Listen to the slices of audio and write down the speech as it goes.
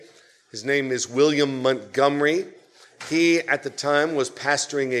His name is William Montgomery. He, at the time, was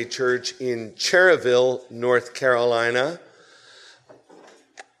pastoring a church in Cherryville, North Carolina.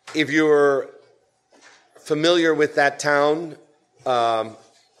 If you're familiar with that town,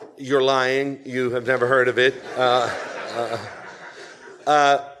 you're lying. You have never heard of it.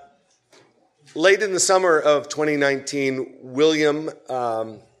 Late in the summer of 2019, William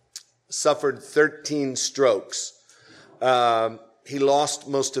suffered 13 strokes. He lost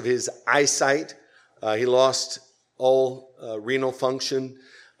most of his eyesight. He lost all renal function,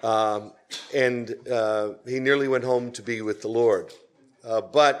 and he nearly went home to be with the Lord.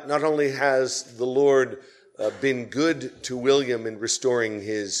 But not only has the Lord been good to William in restoring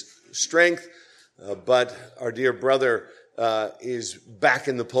his strength, but our dear brother is back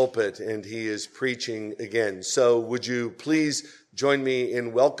in the pulpit and he is preaching again. So would you please join me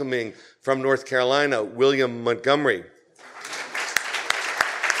in welcoming from North Carolina, William Montgomery.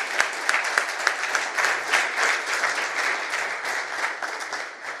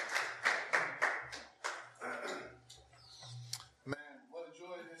 Man, what a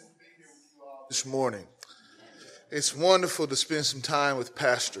joy it is to be here with you all this morning. It's wonderful to spend some time with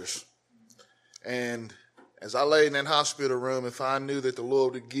pastors. And as I lay in that hospital room, if I knew that the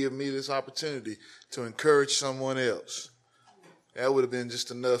Lord would give me this opportunity to encourage someone else, that would have been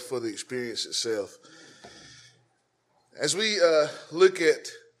just enough for the experience itself. As we look at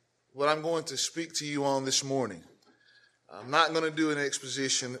what I'm going to speak to you on this morning, I'm not going to do an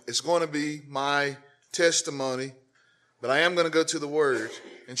exposition. It's going to be my testimony, but I am going to go to the Word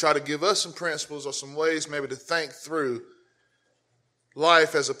and try to give us some principles or some ways maybe to think through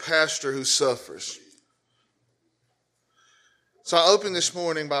life as a pastor who suffers. So I open this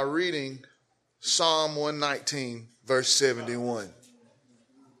morning by reading Psalm 119, verse 71.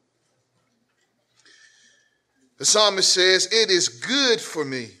 The psalmist says, "It is good for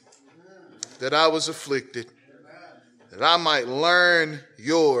me that I was afflicted, that I might learn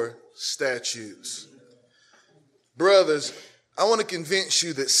your statutes." Brothers, I want to convince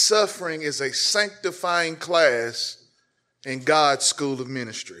you that suffering is a sanctifying class in God's school of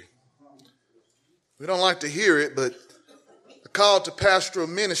ministry. We don't like to hear it, but the call to pastoral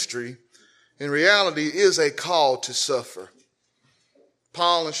ministry in reality is a call to suffer.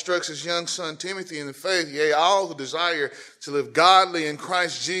 Paul instructs his young son Timothy in the faith, "Yea, all who desire to live godly in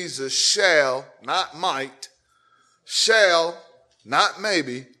Christ Jesus shall," not might, shall, not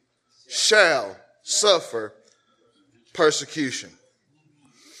maybe, shall suffer persecution.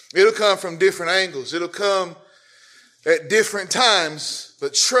 It'll come from different angles. It'll come at different times,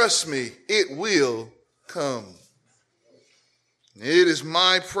 but trust me, it will come. It is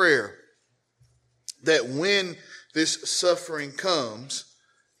my prayer that when this suffering comes,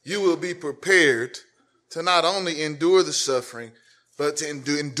 you will be prepared to not only endure the suffering, but to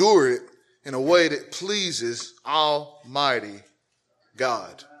endure it in a way that pleases Almighty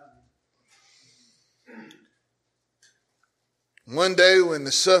God. One day when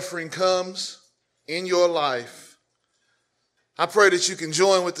the suffering comes in your life, I pray that you can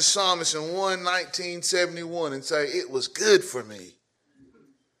join with the psalmist in 119:71 and say, "It was good for me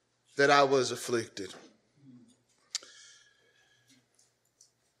that I was afflicted."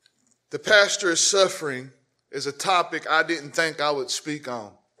 The pastor's suffering is a topic I didn't think I would speak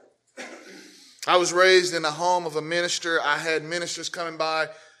on. I was raised in the home of a minister. I had ministers coming by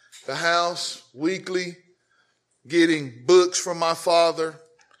the house weekly, getting books from my father,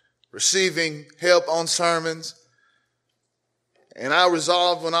 receiving help on sermons. And I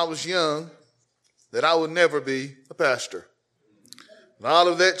resolved when I was young that I would never be a pastor. And all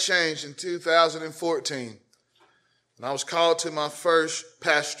of that changed in 2014. And I was called to my first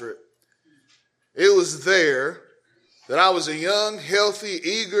pastorate. It was there that I was a young, healthy,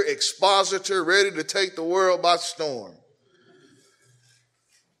 eager expositor ready to take the world by storm.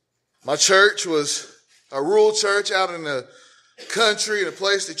 My church was a rural church out in the country, in a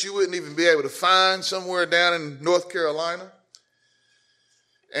place that you wouldn't even be able to find, somewhere down in North Carolina.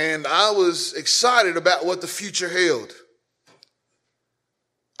 And I was excited about what the future held.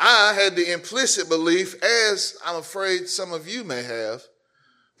 I had the implicit belief, as I'm afraid some of you may have,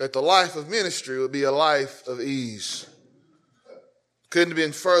 that the life of ministry would be a life of ease. Couldn't have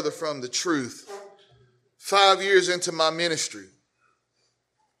been further from the truth. 5 years into my ministry,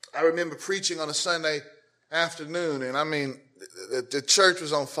 I remember preaching on a Sunday afternoon, and I mean, the church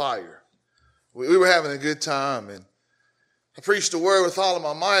was on fire. We were having a good time, and I preached the word with all of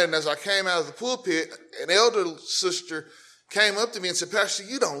my might, and as I came out of the pulpit, an elder sister came up to me and said, "Pastor,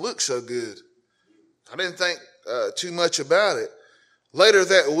 you don't look so good." I didn't think too much about it. Later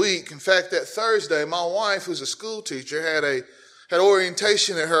that week, in fact, that Thursday, my wife, who's a school teacher, had had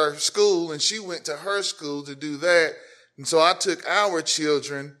orientation at her school, and she went to her school to do that. And so I took our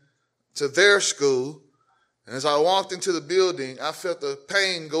children to their school. And as I walked into the building, I felt the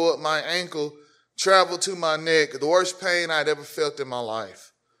pain go up my ankle, travel to my neck, the worst pain I'd ever felt in my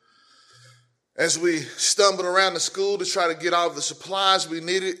life. As we stumbled around the school to try to get all of the supplies we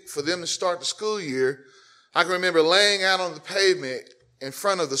needed for them to start the school year, I can remember laying out on the pavement in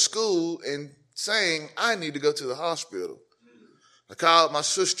front of the school and saying, I need to go to the hospital. I called my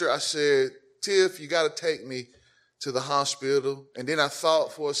sister. I said, Tiff, you got to take me to the hospital. And then I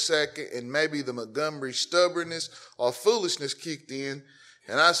thought for a second, and maybe the Montgomery stubbornness or foolishness kicked in.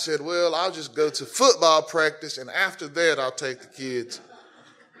 And I said, well, I'll just go to football practice, and after that, I'll take the kids,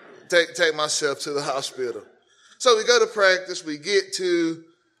 take myself to the hospital. So we go to practice. We get to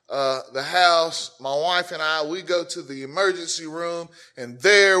the house. My wife and I, we go to the emergency room, and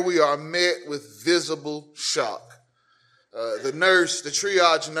there we are met with visible shock. The nurse, the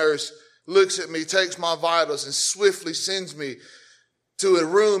triage nurse, looks at me, takes my vitals, and swiftly sends me to a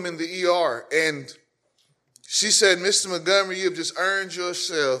room in the ER. And she said, Mr. Montgomery, you've just earned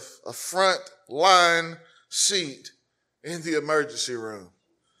yourself a front line seat in the emergency room.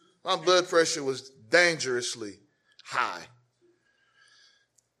 My blood pressure was dangerously high.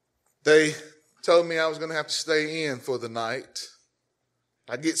 They told me I was going to have to stay in for the night.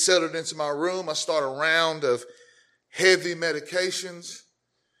 I get settled into my room. I start a round of heavy medications.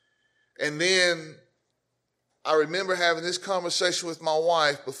 And then I remember having this conversation with my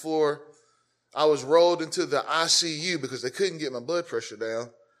wife before I was rolled into the ICU because they couldn't get my blood pressure down.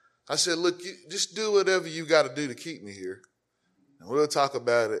 I said, look, you just do whatever you got to do to keep me here. And we'll talk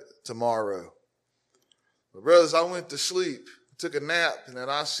about it tomorrow. But brothers, I went to sleep, took a nap in that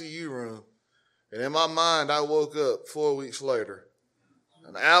ICU room. And in my mind, I woke up 4 weeks later,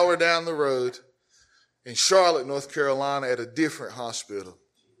 an hour down the road in Charlotte, North Carolina, at a different hospital.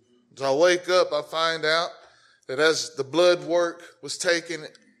 As I wake up, I find out that as the blood work was taken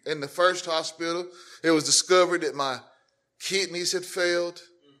in the first hospital, it was discovered that my kidneys had failed.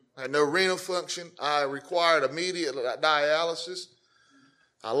 I had no renal function. I required immediate dialysis.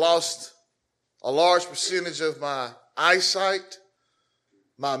 I lost a large percentage of my eyesight.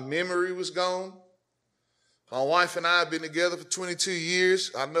 My memory was gone. My wife and I have been together for 22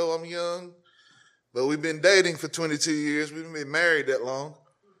 years. I know I'm young, but we've been dating for 22 years. We haven't been married that long.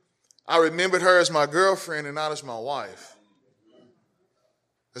 I remembered her as my girlfriend and not as my wife.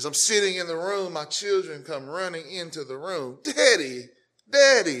 As I'm sitting in the room, my children come running into the room. Daddy,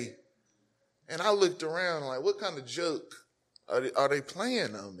 Daddy. And I looked around like, what kind of joke are they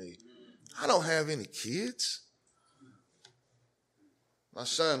playing on me? I don't have any kids. My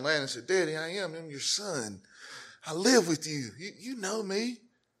son Landon said, Daddy, I'm your son. I live with you. You know me.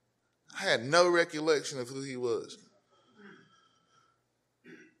 I had no recollection of who he was.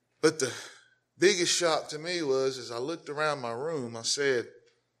 But the biggest shock to me was as I looked around my room, I said,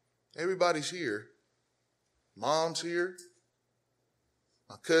 everybody's here. Mom's here.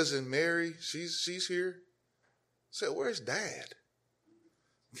 My cousin Mary, she's here. I said, where's Dad?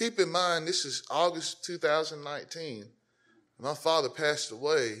 Keep in mind, this is August 2019. My father passed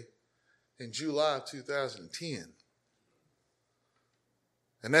away in July of 2010.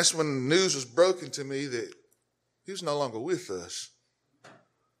 And that's when the news was broken to me that he was no longer with us.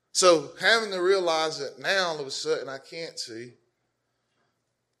 So having to realize that now all of a sudden I can't see,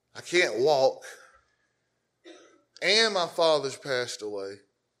 I can't walk, and my father's passed away,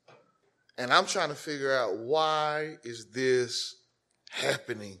 and I'm trying to figure out why is this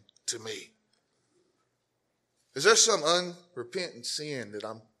happening to me? Is there some unrepentant sin that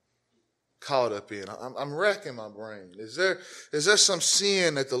I'm caught up in? I'm racking my brain. Is there some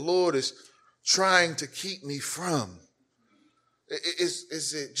sin that the Lord is trying to keep me from?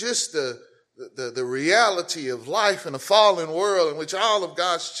 Is it just the reality of life in a fallen world in which all of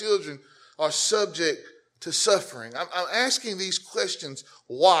God's children are subject to suffering? I'm asking these questions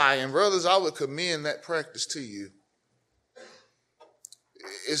why, and brothers, I would commend that practice to you.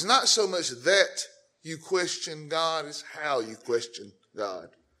 It's not so much that you question God, it's how you question God.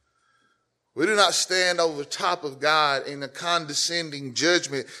 We do not stand over top of God in a condescending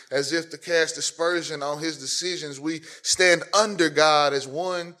judgment as if to cast aspersion on his decisions. We stand under God as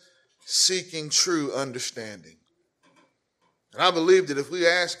one seeking true understanding. And I believe that if we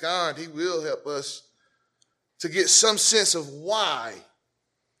ask God, he will help us to get some sense of why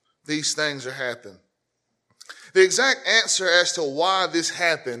these things are happening. The exact answer as to why this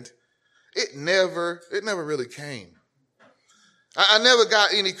happened, it never really came. I never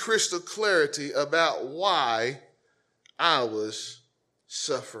got any crystal clarity about why I was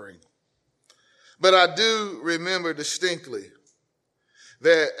suffering. But I do remember distinctly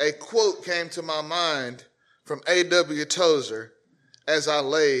that a quote came to my mind from A.W. Tozer as I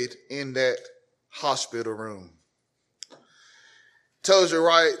laid in that hospital room. Tozer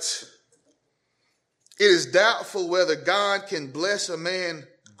writes, "It is doubtful whether God can bless a man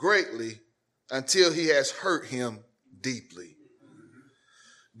greatly until he has hurt him deeply.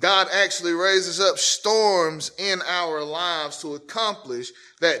 God actually raises up storms in our lives to accomplish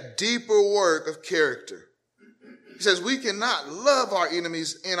that deeper work of character. He says we cannot love our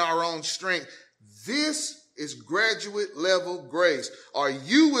enemies in our own strength. This is graduate level grace. Are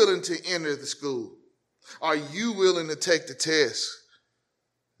you willing to enter the school? Are you willing to take the test?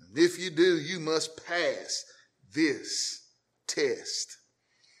 And if you do, you must pass this test."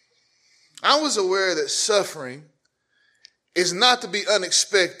 I was aware that suffering is not to be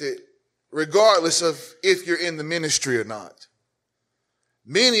unexpected, regardless of if you're in the ministry or not.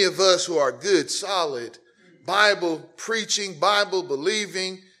 Many of us who are good, solid, Bible preaching, Bible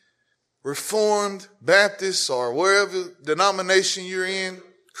believing, Reformed, Baptists, or wherever denomination you're in,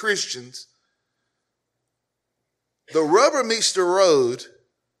 Christians, the rubber meets the road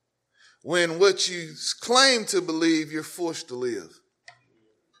when what you claim to believe you're forced to live.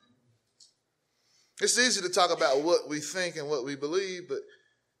 It's easy to talk about what we think and what we believe, but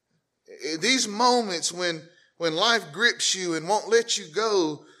in these moments when life grips you and won't let you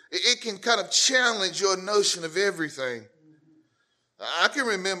go, it can kind of challenge your notion of everything. I can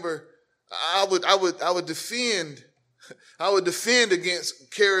remember I would defend against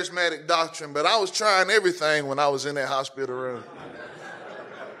charismatic doctrine, but I was trying everything when I was in that hospital room.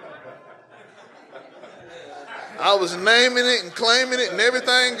 I was naming it and claiming it and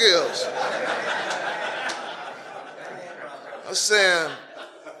everything else. I was saying,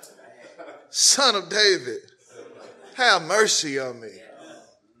 "Son of David, have mercy on me."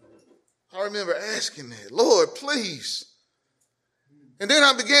 I remember asking that, "Lord, please." And then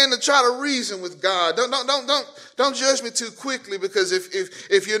I began to try to reason with God. Don't judge me too quickly, because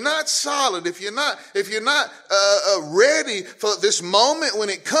if you're not solid, if you're not ready for this moment when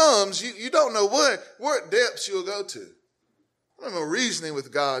it comes, you don't know what depths you'll go to. I remember reasoning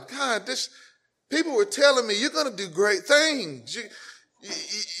with God. God, people were telling me you're going to do great things.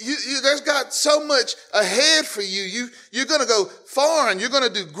 There's got so much ahead for you. You're going to go far and you're going to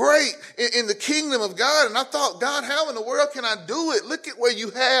do great in the kingdom of God. And I thought, God, how in the world can I do it? Look at where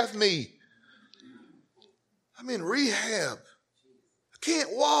you have me. I'm in rehab. I can't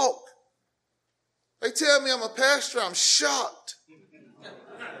walk. They tell me I'm a pastor. I'm shocked.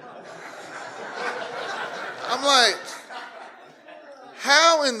 I'm like,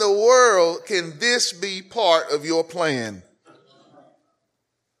 how in the world can this be part of your plan?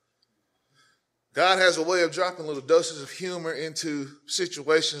 God has a way of dropping little doses of humor into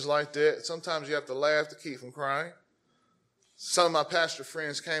situations like that. Sometimes you have to laugh to keep from crying. Some of my pastor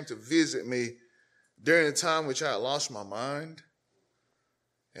friends came to visit me during the time which I had lost my mind.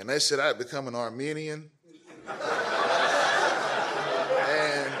 And they said I had become an Arminian. And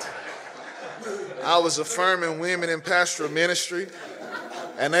I was affirming women in pastoral ministry.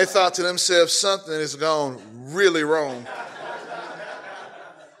 And they thought to themselves, something is gone really wrong.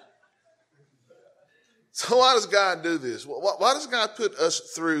 So why does God do this? Why does God put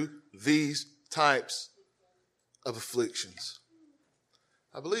us through these types of afflictions?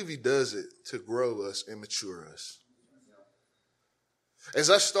 I believe he does it to grow us and mature us.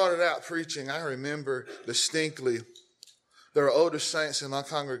 As I started out preaching, I remember distinctly there were older saints in my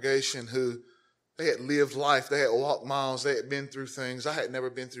congregation who they had lived life. They had walked miles. They had been through things. I had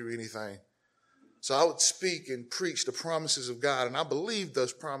never been through anything. So I would speak and preach the promises of God, and I believed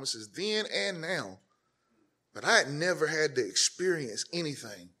those promises then and now. But I had never had to experience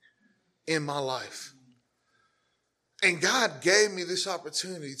anything in my life. And God gave me this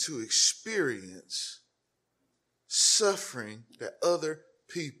opportunity to experience suffering that other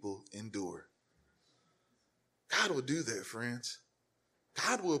people endure. God will do that, friends.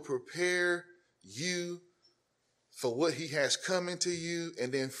 God will prepare you for what he has coming to you,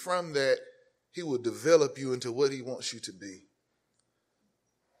 and then from that, he will develop you into what he wants you to be.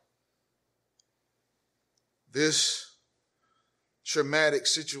 This traumatic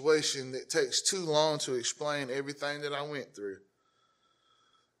situation that takes too long to explain everything that I went through.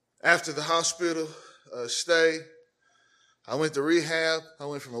 After the hospital stay, I went to rehab. I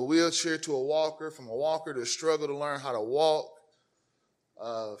went from a wheelchair to a walker, from a walker to a struggle to learn how to walk.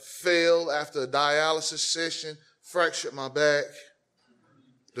 Failed after a dialysis session, fractured my back,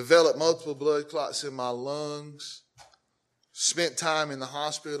 developed multiple blood clots in my lungs, spent time in the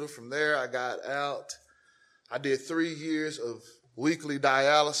hospital. From there, I got out. I did 3 years of weekly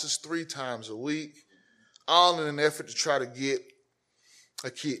dialysis 3 times a week, all in an effort to try to get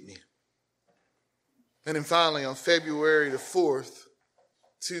a kidney. And then finally, on February the 4th,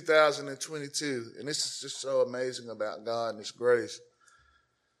 2022, and this is just so amazing about God and His grace.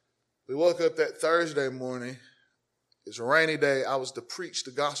 We woke up that Thursday morning. It's a rainy day. I was to preach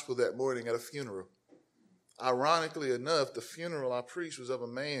the gospel that morning at a funeral. Ironically enough, the funeral I preached was of a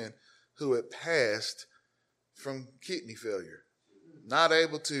man who had passed from kidney failure, not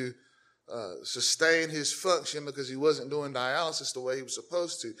able to sustain his function because he wasn't doing dialysis the way he was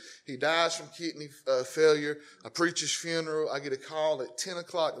supposed to. He dies from kidney failure. I preach his funeral. I get a call at 10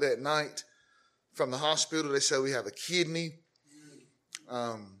 o'clock that night from the hospital. They say we have a kidney,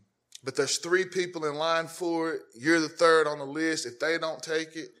 but there's 3 people in line for it. You're the 3rd on the list. If they don't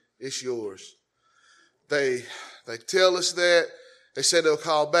take it, it's yours. They tell us that. They said they'll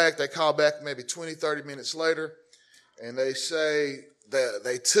call back. They call back maybe 20, 30 minutes later, and they say that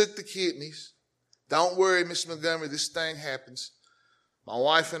they took the kidneys. Don't worry, Miss Montgomery, this thing happens. My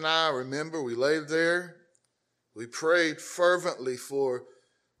wife and I, remember, we laid there. We prayed fervently for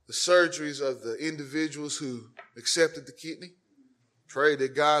the surgeries of the individuals who accepted the kidney. Prayed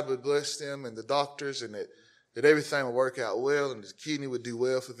that God would bless them and the doctors, and that everything would work out well and the kidney would do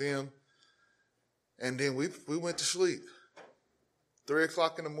well for them. And then we went to sleep. 3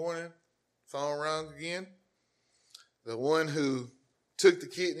 o'clock in the morning, phone rang again. The one who took the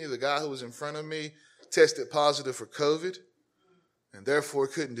kidney, the guy who was in front of me, tested positive for COVID and therefore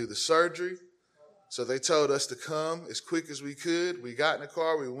couldn't do the surgery. So they told us to come as quick as we could. We got in the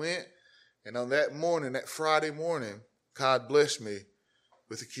car, we went, and on that morning, that Friday morning, God blessed me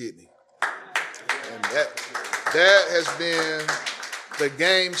with a kidney. And that has been the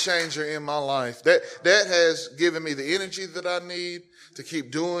game changer in my life. That has given me the energy that I need to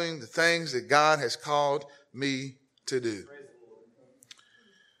keep doing the things that God has called me to do.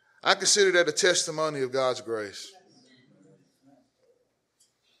 I consider that a testimony of God's grace.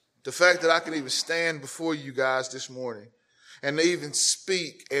 The fact that I can even stand before you guys this morning and even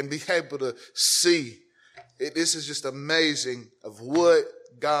speak and be able to see, this is just amazing of what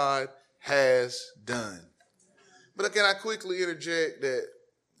God has done. But again, I quickly interject that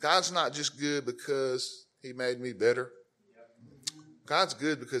God's not just good because He made me better. God's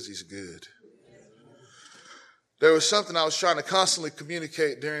good because He's good. There was something I was trying to constantly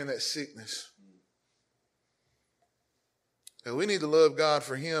communicate during that sickness. And we need to love God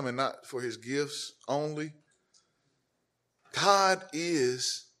for Him and not for His gifts only. God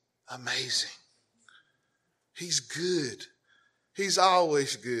is amazing. He's good. He's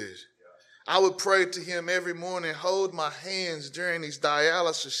always good. I would pray to Him every morning, hold my hands during these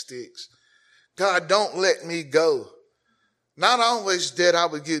dialysis sticks. God, don't let me go. Not always that I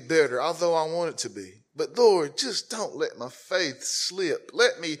would get better, although I want it to be. But Lord, just don't let my faith slip.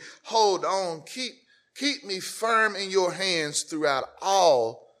 Let me hold on. Keep me firm in your hands throughout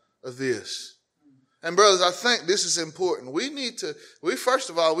all of this. And brothers, I think this is important. We need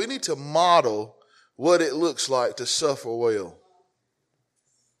to model what it looks like to suffer well.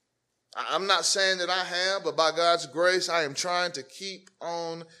 I'm not saying that I have, but by God's grace, I am trying to keep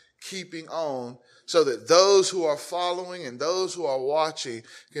on keeping on so that those who are following and those who are watching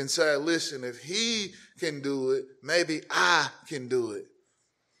can say, listen, if he can do it, maybe I can do it.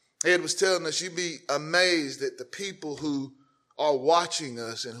 Ed was telling us, you'd be amazed at the people who are watching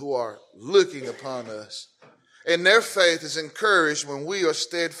us and who are looking upon us. And their faith is encouraged when we are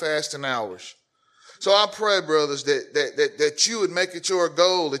steadfast in ours. So I pray, brothers, that you would make it your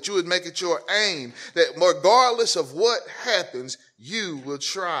goal, that you would make it your aim, that regardless of what happens, you will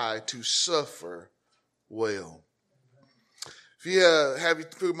try to suffer well. If you have your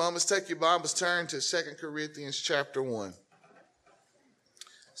few moments, take your Bibles, turn to 2 Corinthians chapter 1.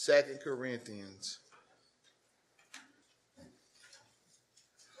 2 Corinthians.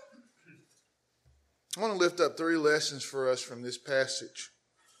 I want to lift up 3 lessons for us from this passage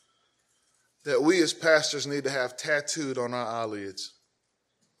that we as pastors need to have tattooed on our eyelids.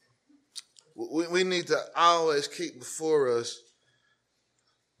 We need to always keep before us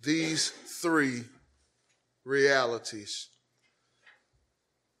these 3 realities.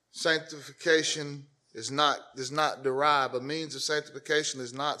 Sanctification does not derive. A means of sanctification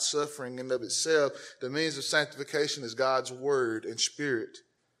is not suffering in of itself. The means of sanctification is God's word and spirit.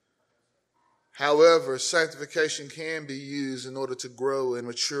 However, sanctification can be used in order to grow and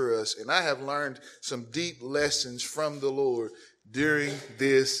mature us. And I have learned some deep lessons from the Lord during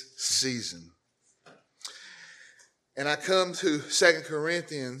this season. And I come to 2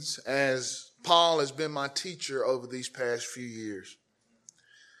 Corinthians as Paul has been my teacher over these past few years.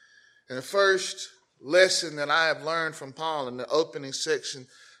 And the first lesson that I have learned from Paul in the opening section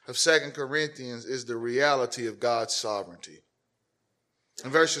of 2 Corinthians is the reality of God's sovereignty. In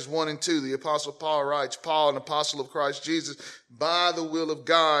verses 1 and 2, the Apostle Paul writes, Paul, an apostle of Christ Jesus, by the will of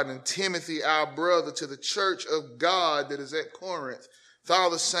God, and Timothy, our brother, to the church of God that is at Corinth, with all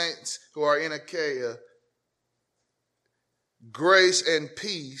the saints who are in Achaia, grace and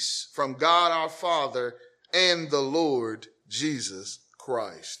peace from God our Father and the Lord Jesus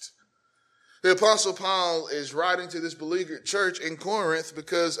Christ. The Apostle Paul is writing to this beleaguered church in Corinth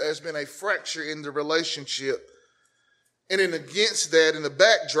because there's been a fracture in the relationship. And in against that, in the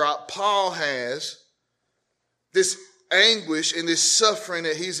backdrop, Paul has this anguish and this suffering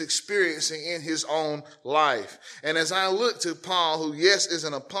that he's experiencing in his own life. And as I look to Paul, who, yes, is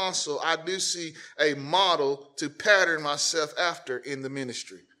an apostle, I do see a model to pattern myself after in the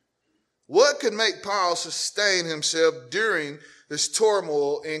ministry. What could make Paul sustain himself during this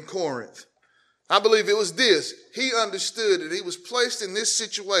turmoil in Corinth? I believe it was this. He understood that he was placed in this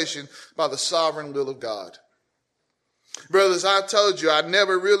situation by the sovereign will of God. Brothers, I told you I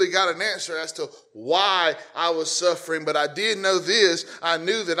never really got an answer as to why I was suffering, but I did know this. I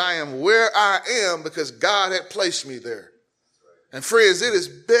knew that I am where I am because God had placed me there. And friends, it is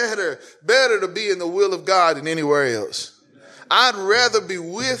better to be in the will of God than anywhere else. I'd rather be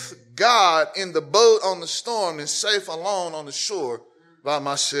with God in the boat on the storm than safe alone on the shore by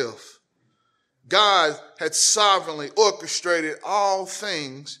myself. God had sovereignly orchestrated all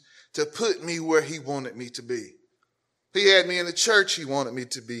things to put me where he wanted me to be. He had me in the church he wanted me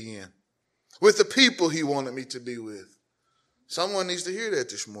to be in, with the people he wanted me to be with. Someone needs to hear that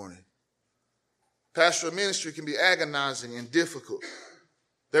this morning. Pastoral ministry can be agonizing and difficult.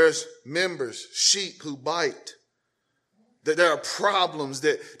 There's members, sheep who bite. That there are problems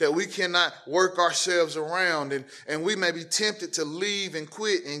that we cannot work ourselves around, and we may be tempted to leave and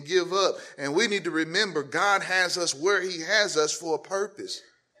quit and give up. And we need to remember God has us where he has us for a purpose.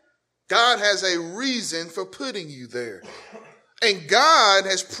 God has a reason for putting you there. And God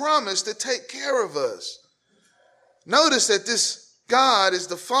has promised to take care of us. Notice that this God is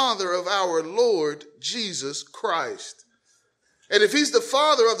the Father of our Lord Jesus Christ. And if he's the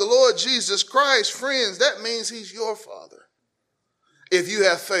Father of the Lord Jesus Christ, friends, that means he's your Father. If you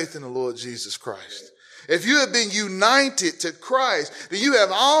have faith in the Lord Jesus Christ. If you have been united to Christ, then you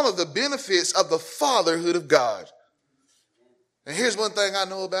have all of the benefits of the fatherhood of God. And here's one thing I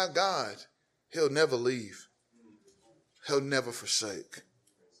know about God. He'll never leave. He'll never forsake.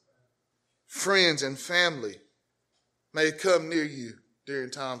 Friends and family may come near you during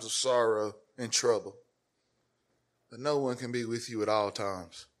times of sorrow and trouble. But no one can be with you at all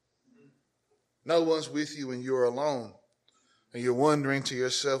times. No one's with you when you're alone. And you're wondering to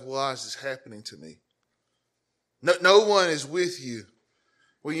yourself, why is this happening to me? No one is with you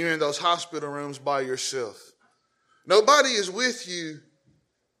when you're in those hospital rooms by yourself. Nobody is with you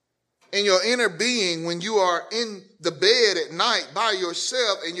in your inner being when you are in the bed at night by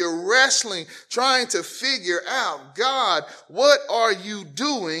yourself and you're wrestling, trying to figure out, God, what are you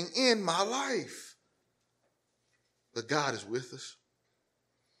doing in my life? But God is with us.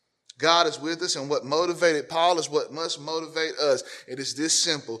 God is with us, and what motivated Paul is what must motivate us. It is this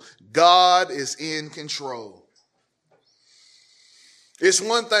simple. God is in control. It's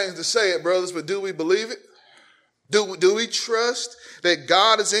one thing to say it, brothers, but do we believe it? Do we trust that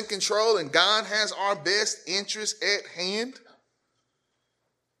God is in control and God has our best interests at hand?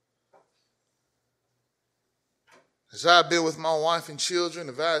 As I've been with my wife and children,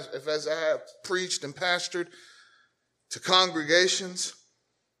 as I have preached and pastored to congregations,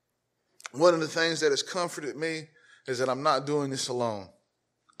 one of the things that has comforted me is that I'm not doing this alone.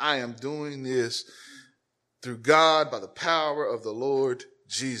 I am doing this through God by the power of the Lord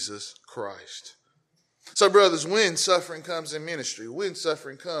Jesus Christ. So, brothers, when suffering comes in ministry, when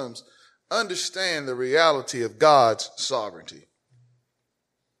suffering comes, understand the reality of God's sovereignty.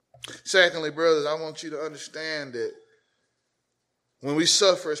 Secondly, brothers, I want you to understand that when we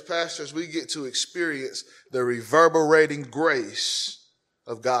suffer as pastors, we get to experience the reverberating grace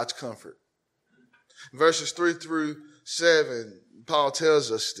of God's comfort. Verses 3 through 7, Paul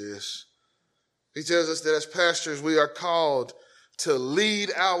tells us this. He tells us that as pastors, we are called to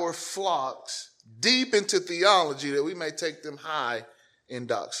lead our flocks deep into theology that we may take them high in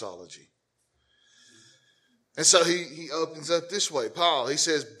doxology. And so he opens up this way. Paul, he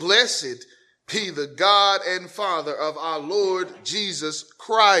says, blessed be the God and Father of our Lord Jesus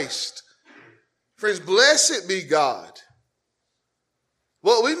Christ. Friends, blessed be God.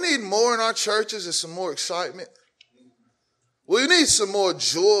 What we need more in our churches is some more excitement. We need some more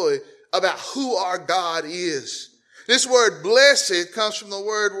joy about who our God is. This word blessed comes from the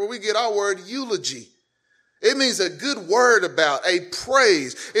word where we get our word eulogy. It means a good word about, a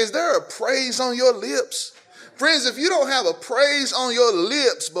praise. Is there a praise on your lips? Friends, if you don't have a praise on your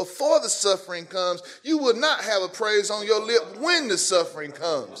lips before the suffering comes, you will not have a praise on your lip when the suffering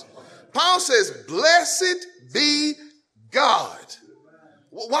comes. Paul says, blessed be God.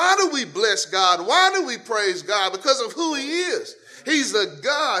 Why do we bless God? Why do we praise God? Because of who he is. He's the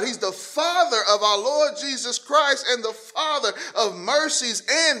God. He's the Father of our Lord Jesus Christ and the Father of mercies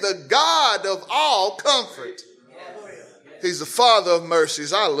and the God of all comfort. He's the Father of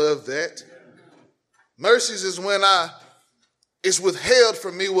mercies. I love that. Mercies is when it's withheld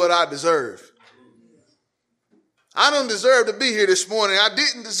from me what I deserve. I don't deserve to be here this morning. I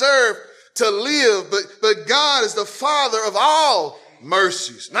didn't deserve to live, but God is the Father of all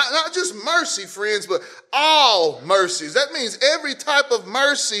mercies. Not just mercy, friends, but all mercies. That means every type of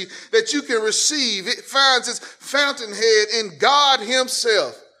mercy that you can receive, it finds its fountainhead in God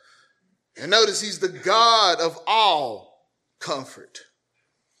himself. And notice he's the God of all comfort.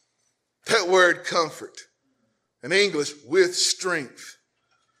 That word comfort, in English, with strength.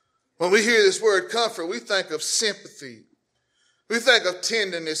 When we hear this word comfort, we think of sympathy. We think of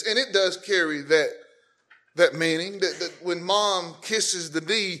tenderness, and it does carry that meaning, that when mom kisses the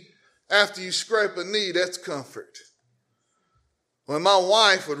knee after you scrape a knee, that's comfort. When my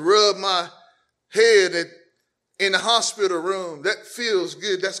wife would rub my head in the hospital room, that feels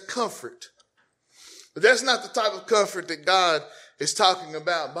good, that's comfort. But that's not the type of comfort that God is talking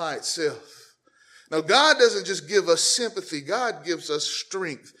about by itself. Now, God doesn't just give us sympathy. God gives us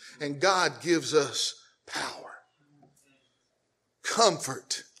strength, and God gives us power.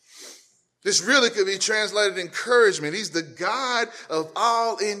 Comfort. This really could be translated encouragement. He's the God of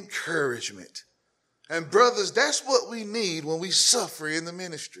all encouragement. And brothers, that's what we need when we suffer in the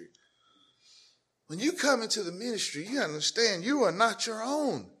ministry. When you come into the ministry, you understand you are not your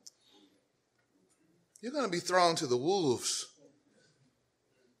own. You're going to be thrown to the wolves.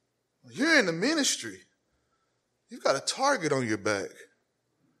 You're in the ministry. You've got a target on your back.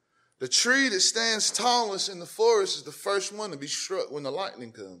 The tree that stands tallest in the forest is the first one to be struck when the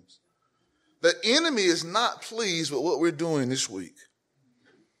lightning comes. The enemy is not pleased with what we're doing this week.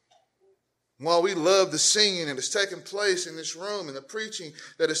 While we love the singing that has taken place in this room and the preaching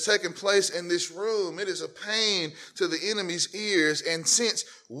that has taken place in this room, it is a pain to the enemy's ears. And since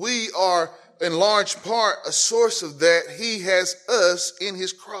we are in large part a source of that, he has us in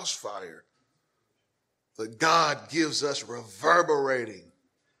his crossfire. But God gives us reverberating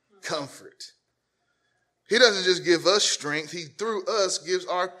comfort. He doesn't just give us strength. He, through us, gives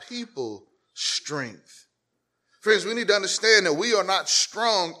our people strength. Friends, we need to understand that we are not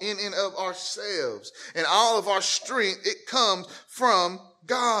strong in and of ourselves. And all of our strength, it comes from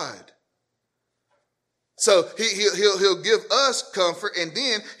God. So he'll give us comfort, and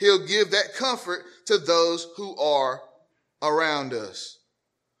then he'll give that comfort to those who are around us.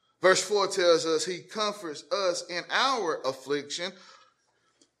 Verse 4 tells us he comforts us in our affliction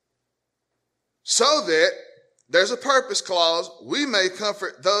so that, there's a purpose clause, we may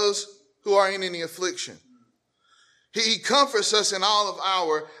comfort those who are in any affliction. He comforts us in all of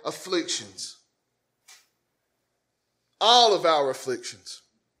our afflictions. All of our afflictions.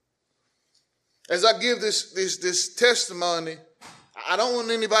 As I give this testimony, I don't want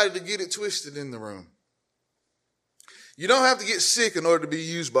anybody to get it twisted in the room. You don't have to get sick in order to be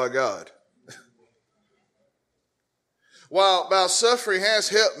used by God. While suffering has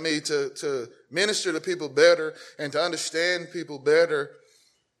helped me to minister to people better and to understand people better,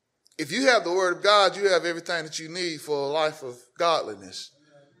 if you have the word of God, you have everything that you need for a life of godliness.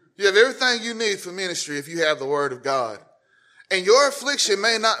 You have everything you need for ministry if you have the word of God. And your affliction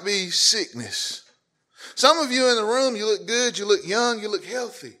may not be sickness. Some of you in the room, you look good, you look young, you look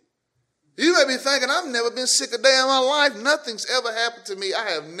healthy. You may be thinking, I've never been sick a day in my life. Nothing's ever happened to me.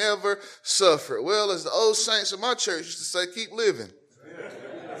 I have never suffered. Well, as the old saints of my church used to say, keep living.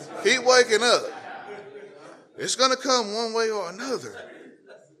 Keep waking up. It's going to come one way or another.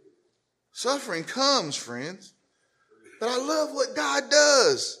 Suffering comes, friends. But I love what God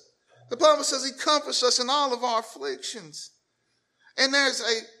does. The Bible says he comforts us in all of our afflictions. And there's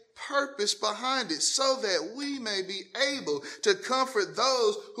a purpose behind it so that we may be able to comfort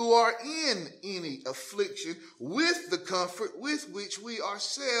those who are in any affliction with the comfort with which we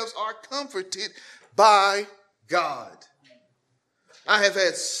ourselves are comforted by God. I have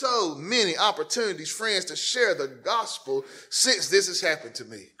had so many opportunities, friends, to share the gospel since this has happened to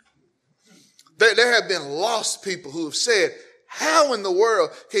me. There have been lost people who have said, how in the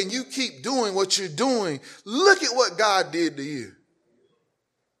world can you keep doing what you're doing? Look at what God did to you.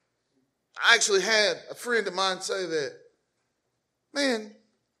 I actually had a friend of mine say that, man,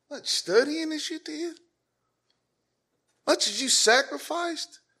 much studying this you did? Much as you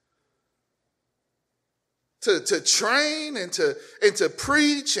sacrificed? to train and to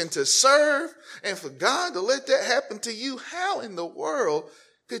preach and to serve, and for God to let that happen to you, how in the world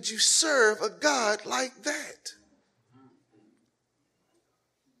could you serve a God like that?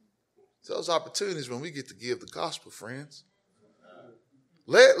 Those opportunities when we get to give the gospel, friends.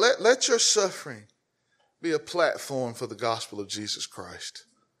 Let your suffering be a platform for the gospel of Jesus Christ.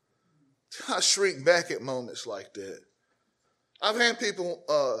 I shrink back at moments like that. I've had people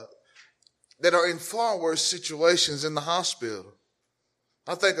that are in far worse situations in the hospital.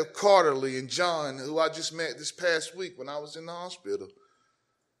 I think of Carterly and John, who I just met this past week when I was in the hospital.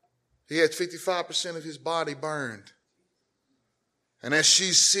 He had 55% of his body burned. And as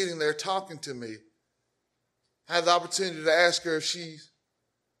she's sitting there talking to me, I had the opportunity to ask her if she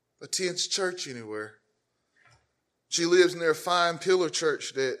attends church anywhere. She lives near a fine pillar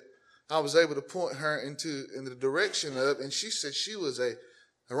church that I was able to point her in the direction of, and she said she was a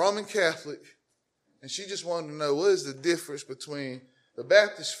Roman Catholic, and she just wanted to know what is the difference between the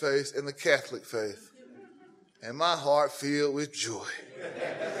Baptist faith and the Catholic faith. And my heart filled with joy.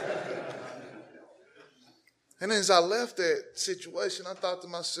 And as I left that situation, I thought to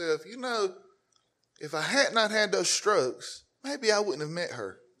myself, if I had not had those strokes, maybe I wouldn't have met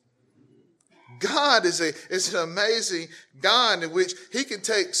her. God is an amazing God in which he can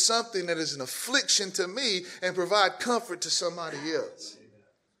take something that is an affliction to me and provide comfort to somebody else.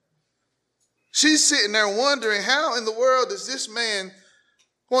 She's sitting there wondering, how in the world does this man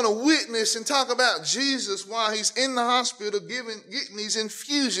want to witness and talk about Jesus while he's in the hospital getting these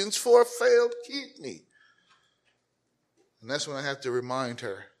infusions for a failed kidney? And that's when I have to remind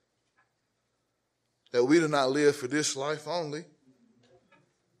her that we do not live for this life only.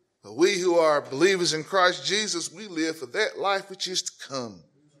 But we who are believers in Christ Jesus, we live for that life which is to come.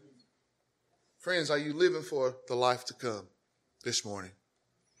 Friends, are you living for the life to come this morning?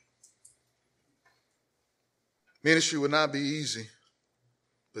 Ministry will not be easy,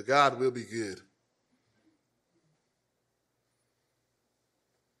 but God will be good.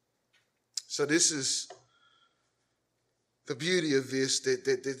 So this is the beauty of this, that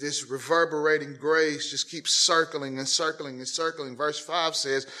this reverberating grace just keeps circling and circling and circling. Verse 5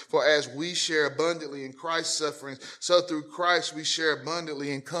 says, for as we share abundantly in Christ's sufferings, so through Christ we share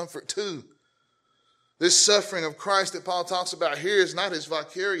abundantly in comfort too. This suffering of Christ that Paul talks about here is not his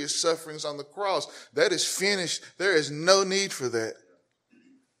vicarious sufferings on the cross. That is finished. There is no need for that.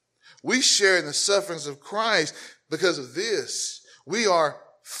 We share in the sufferings of Christ because of this. We are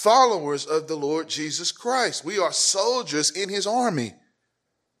followers of the Lord Jesus Christ. We are soldiers in his army.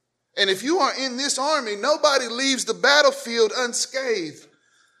 And if you are in this army, nobody leaves the battlefield unscathed.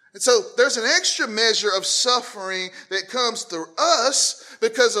 And so there's an extra measure of suffering that comes through us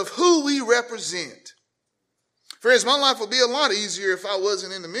because of who we represent. Friends, my life would be a lot easier if I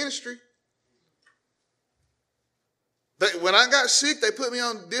wasn't in the ministry. When I got sick, they put me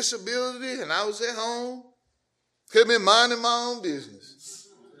on disability and I was at home. Could have been minding my own business.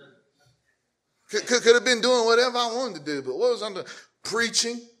 Could have been doing whatever I wanted to do, but what was I doing?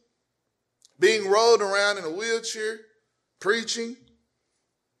 Preaching, being rolled around in a wheelchair, preaching,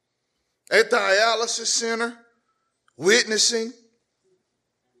 at the dialysis center, witnessing.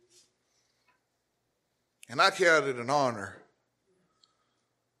 And I counted it an honor.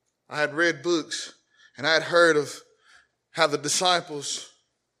 I had read books and I had heard of how the disciples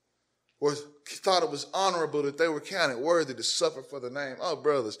thought it was honorable that they were counted worthy to suffer for the name. Oh,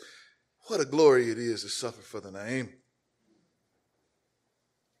 brothers, what a glory it is to suffer for the name.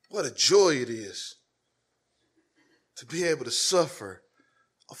 What a joy it is to be able to suffer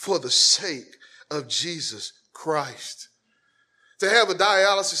for the sake of Jesus Christ. To have a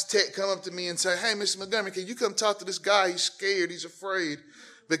dialysis tech come up to me and say, hey, Mr. Montgomery, can you come talk to this guy? He's scared. He's afraid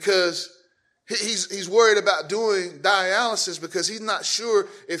because he's worried about doing dialysis because he's not sure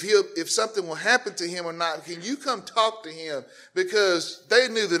if something will happen to him or not. Can you come talk to him? Because they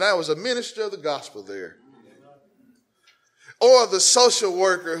knew that I was a minister of the gospel there. Or the social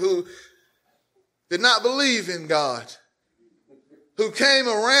worker who did not believe in God, who came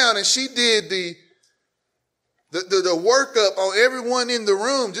around and she did the workup on everyone in the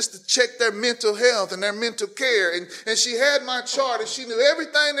room just to check their mental health and their mental care. And she had my chart and she knew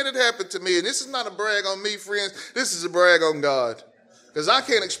everything that had happened to me. And this is not a brag on me, friends. This is a brag on God. Because I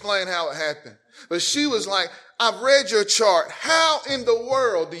can't explain how it happened. But she was like, I've read your chart. How in the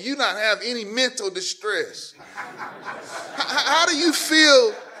world do you not have any mental distress? How do you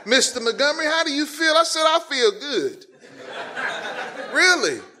feel, Mr. Montgomery? How do you feel? I said, I feel good.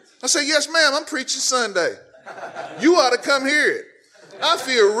 Really? I said, yes, ma'am. I'm preaching Sunday. You ought to come hear it. I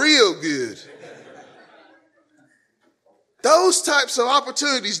feel real good. Those types of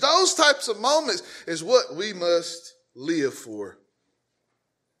opportunities, those types of moments is what we must live for.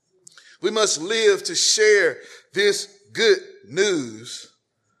 We must live to share this good news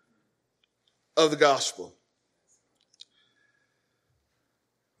of the gospel.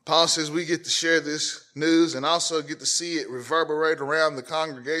 Paul says we get to share this news and also get to see it reverberate around the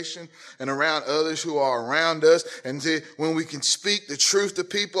congregation and around others who are around us. And when we can speak the truth to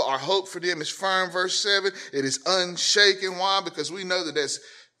people, our hope for them is firm. Verse 7, it is unshaken. Why? Because we know that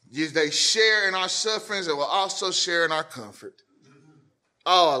they share in our sufferings and will also share in our comfort.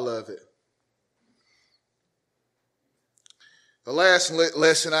 Oh, I love it. The last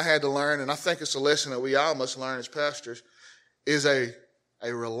lesson I had to learn, and I think it's a lesson that we all must learn as pastors, is a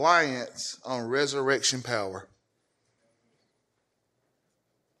reliance on resurrection power.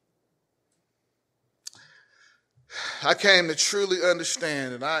 I came to truly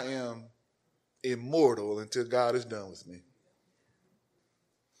understand that I am immortal until God is done with me.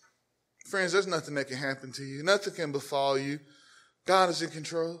 Friends, there's nothing that can happen to you. Nothing can befall you. God is in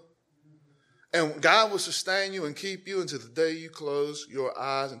control. And God will sustain you and keep you until the day you close your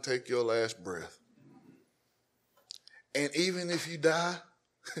eyes and take your last breath. And even if you die,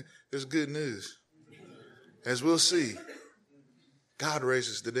 there's good news. As we'll see, God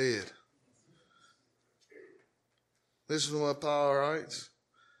raises the dead. Listen to what Paul writes.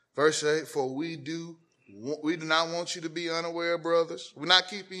 Verse 8, for we do not want you to be unaware, brothers. We're not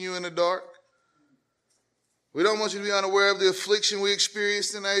keeping you in the dark. We don't want you to be unaware of the affliction we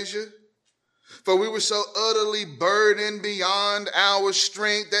experienced in Asia. For we were so utterly burdened beyond our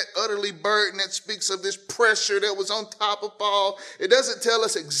strength, that utterly burden that speaks of this pressure that was on top of Paul. It doesn't tell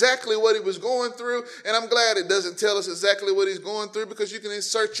us exactly what he was going through, and I'm glad it doesn't tell us exactly what he's going through, because you can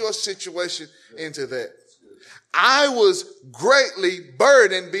insert your situation into that. I was greatly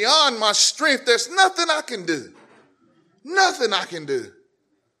burdened beyond my strength. There's nothing I can do. Nothing I can do.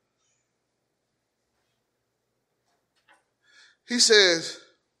 He says,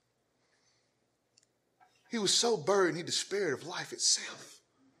 he was so burdened, he despaired of life itself.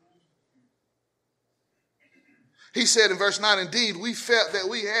 He said in verse 9, indeed, we felt that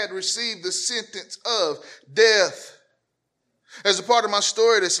we had received the sentence of death. As a part of my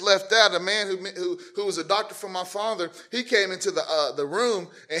story that's left out, a man who was a doctor for my father, he came into the room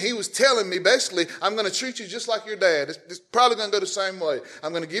and he was telling me, basically, I'm going to treat you just like your dad. It's probably going to go the same way.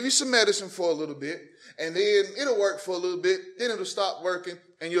 I'm going to give you some medicine for a little bit, and then it'll work for a little bit, then it'll stop working,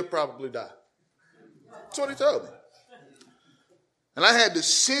 and you'll probably die. That's what he told me. And I had the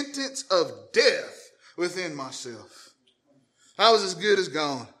sentence of death within myself. I was as good as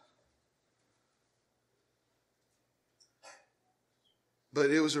gone. But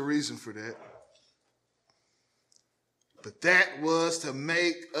it was a reason for that. But that was to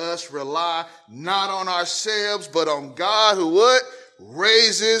make us rely not on ourselves, but on God who what?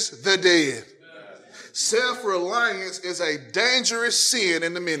 Raises the dead. Self-reliance is a dangerous sin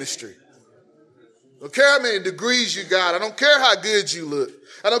in the ministry. I don't care how many degrees you got. I don't care how good you look.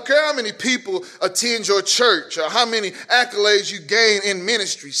 I don't care how many people attend your church or how many accolades you gain in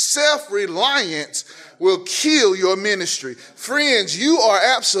ministry. Self-reliance will kill your ministry. Friends, you are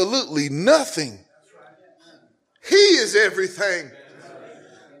absolutely nothing. He is everything.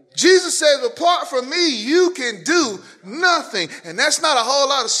 Jesus says, apart from me, you can do nothing. And that's not a whole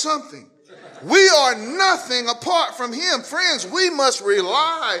lot of something. We are nothing apart from him. Friends, we must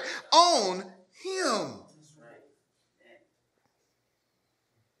rely on him.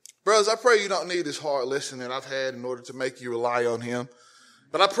 Brothers, I pray you don't need this hard lesson that I've had in order to make you rely on him.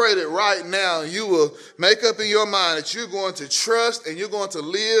 But I pray that right now you will make up in your mind that you're going to trust and you're going to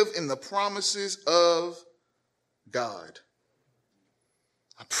live in the promises of God.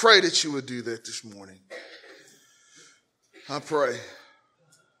 I pray that you would do that this morning. I pray.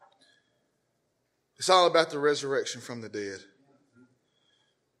 It's all about the resurrection from the dead.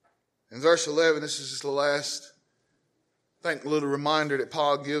 In verse 11, this is just the last, I think, little reminder that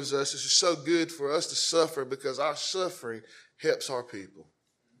Paul gives us. This is so good for us to suffer because our suffering helps our people.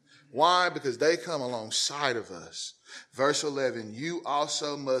 Why? Because they come alongside of us. Verse 11, you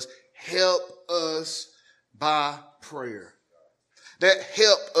also must help us by prayer. That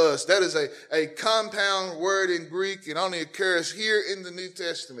help us, that is a compound word in Greek. It only occurs here in the New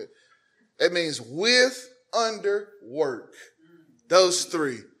Testament. It means with, under, work. Those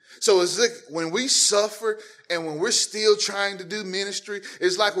three. So it's like when we suffer and when we're still trying to do ministry,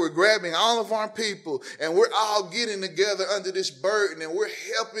 it's like we're grabbing all of our people and we're all getting together under this burden and we're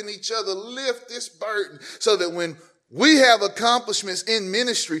helping each other lift this burden so that when we have accomplishments in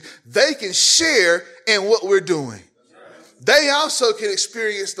ministry, they can share in what we're doing. They also can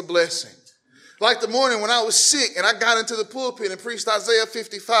experience the blessing. Like the morning when I was sick and I got into the pulpit and preached Isaiah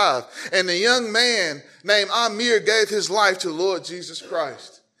 55, and the young man named Amir gave his life to the Lord Jesus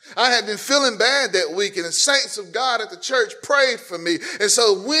Christ. I had been feeling bad that week, and the saints of God at the church prayed for me. And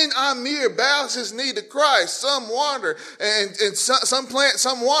so when Amir bows his knee to Christ, some water and some plant,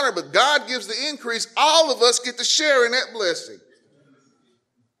 some water, but God gives the increase. All of us get to share in that blessing.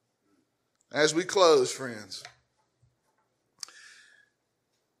 As we close, friends,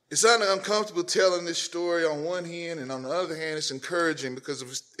 it's uncomfortable telling this story on one hand, and on the other hand, it's encouraging because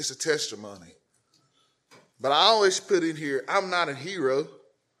it's a testimony. But I always put in here, I'm not a hero.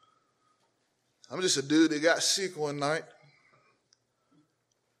 I'm just a dude that got sick one night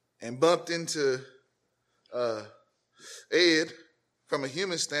and bumped into Ed. From a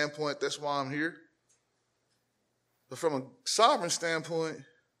human standpoint, that's why I'm here. But from a sovereign standpoint,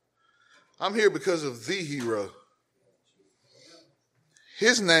 I'm here because of the hero.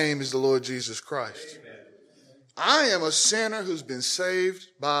 His name is the Lord Jesus Christ. Amen. I am a sinner who's been saved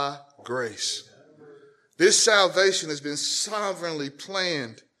by grace. This salvation has been sovereignly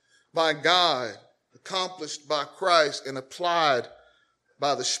planned by God, accomplished by Christ, and applied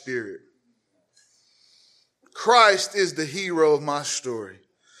by the Spirit. Christ is the hero of my story.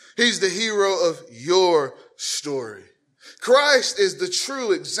 He's the hero of your story. Christ is the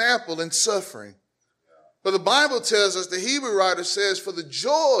true example in suffering. But the Bible tells us, the Hebrew writer says, for the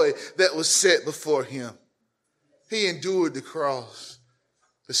joy that was set before him, he endured the cross,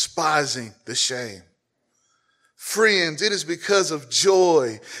 despising the shame. Friends, it is because of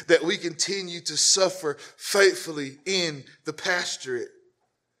joy that we continue to suffer faithfully in the pastorate.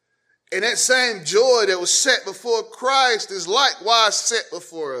 And that same joy that was set before Christ is likewise set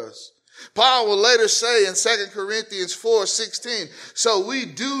before us. Paul will later say in 2 Corinthians 4:16, so we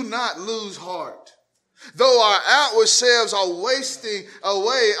do not lose heart. Though our outward selves are wasting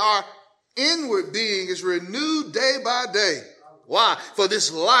away, our inward being is renewed day by day. Why? For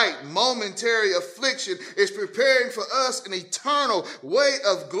this light, momentary affliction is preparing for us an eternal weight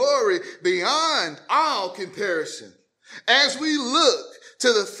of glory beyond all comparison. As we look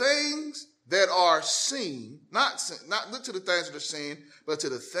to the things that are seen, not look to the things that are seen, but to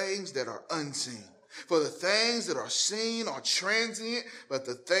the things that are unseen. For the things that are seen are transient, but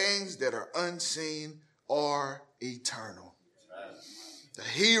the things that are unseen are eternal. The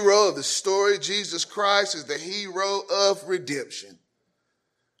hero of the story, Jesus Christ, is the hero of redemption.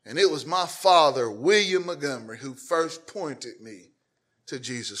 And it was my father, William Montgomery, who first pointed me to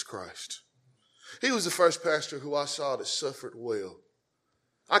Jesus Christ. He was the first pastor who I saw that suffered well.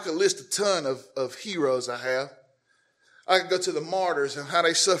 I could list a ton of heroes I have. I could go to the martyrs and how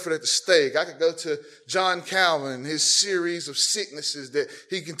they suffered at the stake. I could go to John Calvin and his series of sicknesses that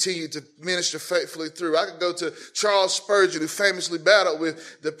he continued to minister faithfully through. I could go to Charles Spurgeon, who famously battled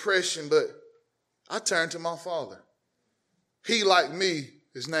with depression, but I turned to my father. He, like me,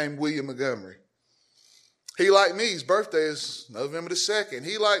 is named William Montgomery. He, like me, his birthday is November the 2nd.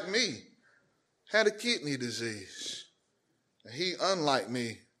 He, like me, had a kidney disease. And he, unlike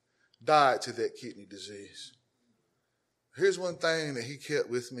me, died to that kidney disease. Here's one thing that he kept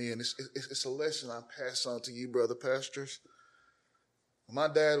with me, and it's a lesson I pass on to you, brother pastors. When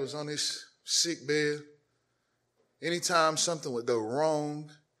my dad was on his sick bed, anytime something would go wrong,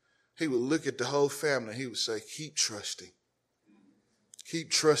 he would look at the whole family and he would say, keep trusting.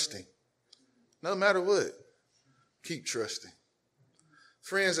 Keep trusting. No matter what, keep trusting.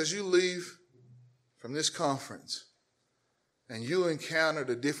 Friends, as you leave from this conference and you encounter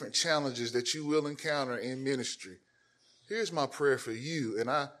the different challenges that you will encounter in ministry, here's my prayer for you, and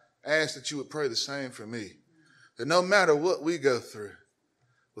I ask that you would pray the same for me. That no matter what we go through,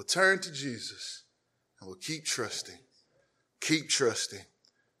 we'll turn to Jesus and we'll keep trusting. Keep trusting.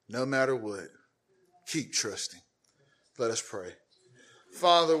 No matter what, keep trusting. Let us pray.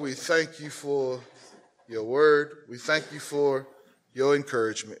 Father, we thank you for your word. We thank you for your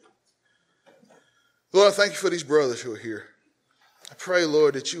encouragement. Lord, I thank you for these brothers who are here. I pray,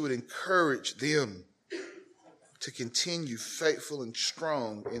 Lord, that you would encourage them to continue faithful and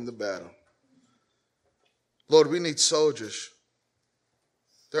strong in the battle. Lord, we need soldiers.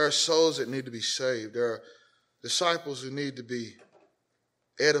 There are souls that need to be saved. There are disciples who need to be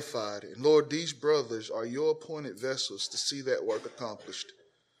edified. And Lord, these brothers are your appointed vessels to see that work accomplished.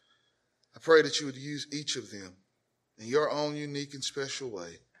 I pray that you would use each of them in your own unique and special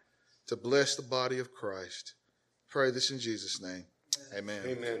way to bless the body of Christ. I pray this in Jesus' name. Amen.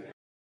 Amen.